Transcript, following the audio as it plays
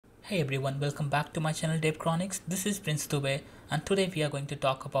Hey everyone, welcome back to my channel devchronics. This is Prince Dubey and today we are going to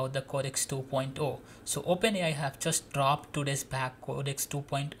talk about the Codex 2.0. So OpenAI have just dropped 2 days back Codex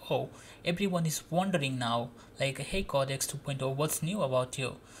 2.0. Everyone is wondering now like, hey Codex 2.0, what's new about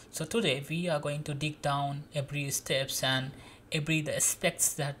you? So today we are going to dig down every steps and the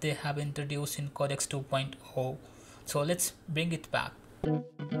aspects that they have introduced in Codex 2.0. So let's bring it back.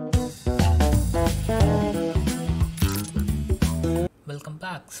 Welcome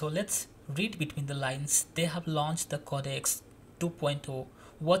back. So let's read between the lines. They have launched the Codex 2.0.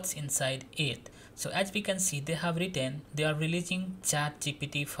 What's inside it? So as we can see, they have written they are releasing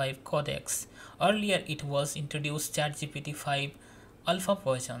ChatGPT 5 Codex. Earlier it was introduced ChatGPT 5 alpha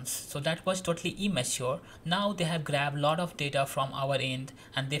versions, so that was totally immature. Now they have grabbed a lot of data from our end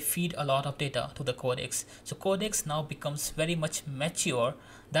and they feed a lot of data to the Codex. So Codex now becomes very much mature.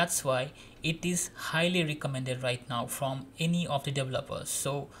 That's why it is highly recommended right now from any of the developers.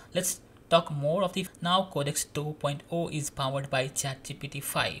 So let's talk more of the now. Codex 2.0 is powered by ChatGPT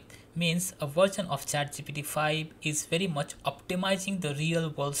 5, means a version of ChatGPT 5 is very much optimizing the real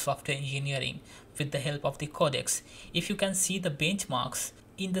world software engineering with the help of the Codex. If you can see the benchmarks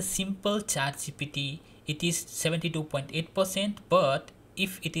in the simple ChatGPT, it is 72.8%, but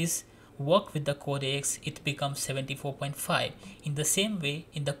if it is work with the Codex, it becomes 74.5. In the same way,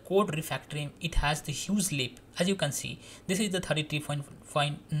 in the code refactoring, it has the huge leap. As you can see, this is the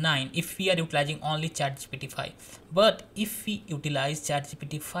 33.9 if we are utilizing only ChatGPT 5. But if we utilize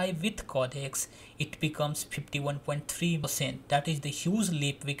ChatGPT 5 with Codex, it becomes 51.3%. That is the huge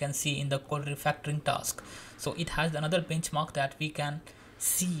leap we can see in the code refactoring task. So it has another benchmark that we can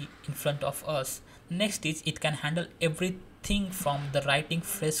see in front of us. Next is it can handle everything from the writing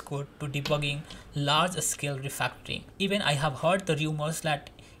fresh code to debugging large scale refactoring. Even I have heard the rumors that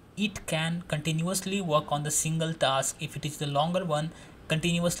it can continuously work on the single task if it is the longer one,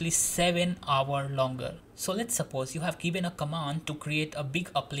 continuously 7 hours longer. So let's suppose you have given a command to create a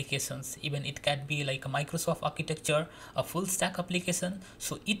big applications, even it can be like a Microsoft architecture, a full stack application.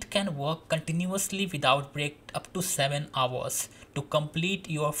 So it can work continuously without break up to 7 hours to complete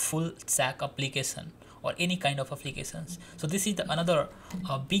your full stack application or any kind of applications. So this is the another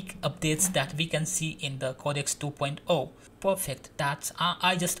big updates that we can see in the Codex 2.0. Perfect. That's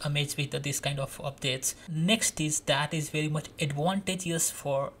I just amazed with this kind of updates. Next is that is very much advantageous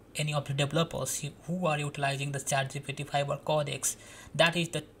for any of the developers who are utilizing the ChatGPT 5 or Codex. That is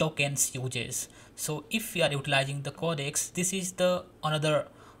the tokens uses. So if we are utilizing the Codex, this is the another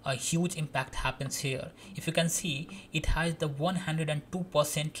a huge impact happens here. If you can see, it has the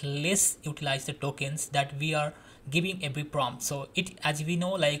 102% less utilized the tokens that we are giving every prompt. So it, as we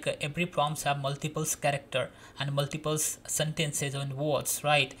know, like every prompts have multiple character and multiple sentences and words,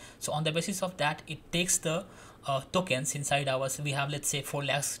 right? So on the basis of that, it takes the tokens inside ours. We have, let's say, 4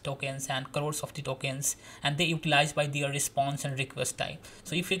 lakhs tokens and crores of the tokens, and they utilize by their response and request time.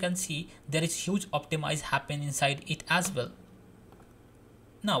 So if you can see, there is huge optimize happen inside it as well.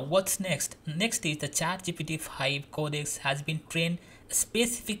 Now what's next? Next is the ChatGPT 5 Codex has been trained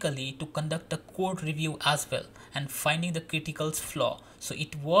specifically to conduct a code review as well and finding the critical flaw. So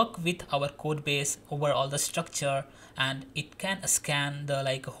it work with our code base over all the structure and it can scan the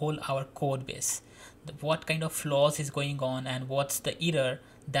like whole our code base. What kind of flaws is going on and what's the error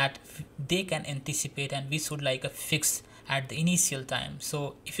that they can anticipate and we should like fix at the initial time.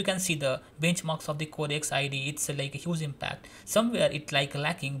 So if you can see the benchmarks of the Codex IDE, it's like a huge impact. Somewhere it's like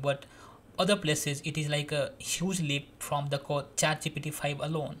lacking, but other places it is like a huge leap from the ChatGPT 5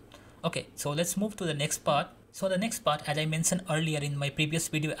 alone. Okay, so let's move to the next part. So the next part, as I mentioned earlier in my previous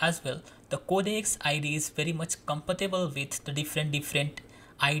video as well, the Codex IDE is very much compatible with the different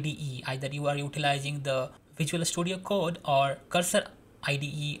IDE. Either you are utilizing the Visual Studio Code or Cursor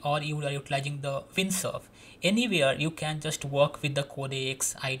IDE, or you are utilizing the Windsurf. Anywhere you can just work with the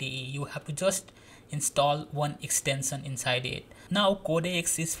Codex IDE. You have to just install one extension inside it. Now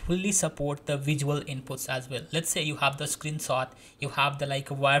Codex is fully support the visual inputs as well. Let's say you have the screenshot, you have the like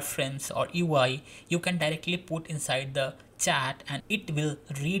wireframes or UI, you can directly put inside the chat and it will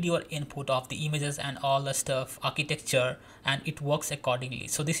read your input of the images and all the stuff, architecture, and it works accordingly.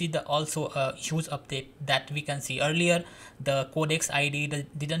 So this is the also a huge update that we can see. Earlier the Codex IDE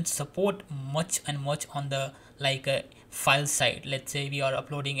didn't support much on the like file side. Let's say we are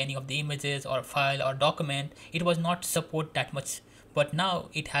uploading any of the images or file or document, it was not support that much, but now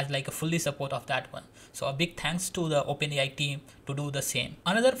it has like a fully support of that one. So a big thanks to the OpenAI team to do the same.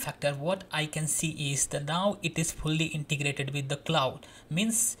 Another factor what I can see is that now it is fully integrated with the cloud,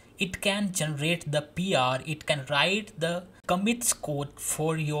 means it can generate the PR, it can write the commits code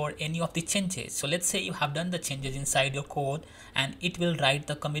for your any of the changes. So let's say you have done the changes inside your code, and it will write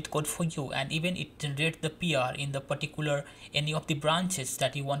the commit code for you, and even it generates the PR in the particular any of the branches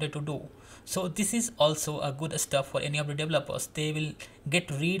that you wanted to do. So this is also a good stuff for any of the developers. They will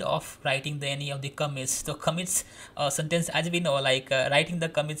get rid of writing the any of the commits. So commits sentence, as we know, like writing the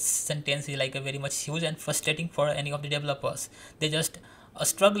commits sentence is like a very much huge and frustrating for any of the developers. They just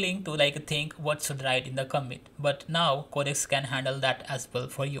struggling to like think what should write in the commit, but now Codex can handle that as well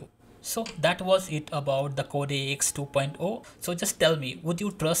for you. So that was it about the Codex 2.0. So just tell me, would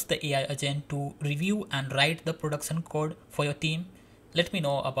you trust the AI agent to review and write the production code for your team? Let me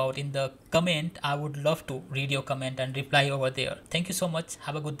know about in the comment. I would love to read your comment and reply over there. Thank you so much.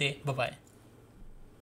 Have a good day. Bye bye.